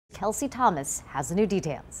Kelsey Thomas has the new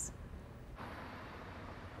details.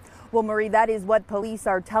 Well, Marie, that is what police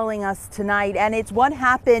are telling us tonight, and it's what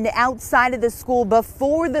happened outside of the school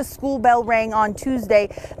before the school bell rang on Tuesday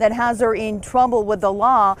that has her in trouble with the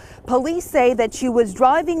law. Police say that she was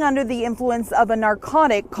driving under the influence of a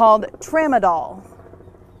narcotic called tramadol.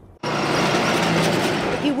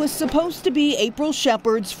 It was supposed to be April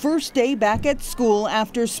Shepard's first day back at school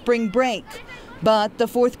after spring break. But the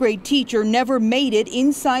 4th grade teacher never made it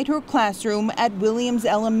inside her classroom at Williams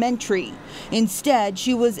Elementary. Instead,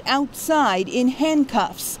 she was outside in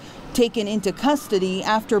handcuffs, taken into custody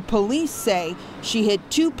after police say she hit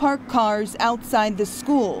 2 parked cars outside the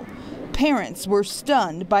school. Parents were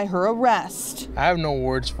stunned by her arrest. I have no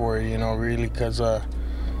words for it, really, because I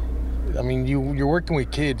mean, you're working with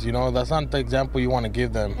kids, that's not the example you want to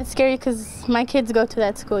give them. It's scary because my kids go to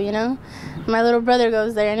that school, My little brother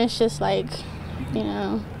goes there, and it's just like,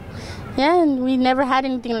 yeah, and we never had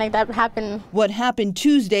anything like that happen. What happened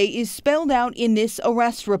Tuesday is spelled out in this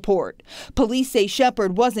arrest report. Police say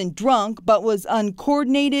Shepard wasn't drunk, but was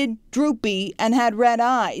uncoordinated, droopy, and had red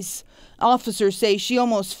eyes. Officers say she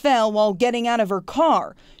almost fell while getting out of her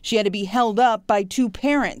car. She had to be held up by 2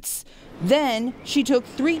 parents. Then she took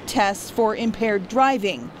 3 tests for impaired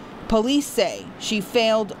driving. Police say she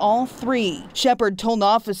failed all 3. Shepard told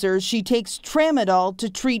officers she takes tramadol to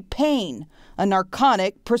treat pain, a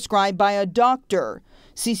narcotic prescribed by a doctor.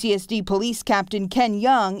 CCSD Police Captain Ken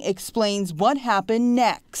Young explains what happened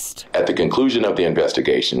next. At the conclusion of the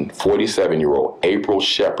investigation, 47-year-old April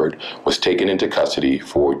Shepard was taken into custody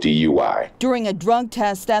for DUI. During a drug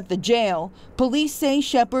test at the jail, police say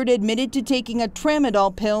Shepard admitted to taking a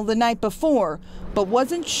tramadol pill the night before, but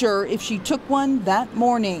wasn't sure if she took one that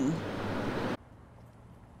morning.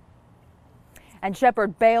 And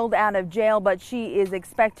Shepard bailed out of jail, but she is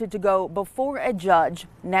expected to go before a judge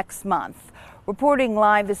next month. Reporting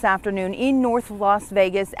live this afternoon in North Las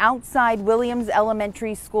Vegas, outside Williams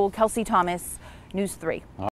Elementary School, Kelsey Thomas, News 3.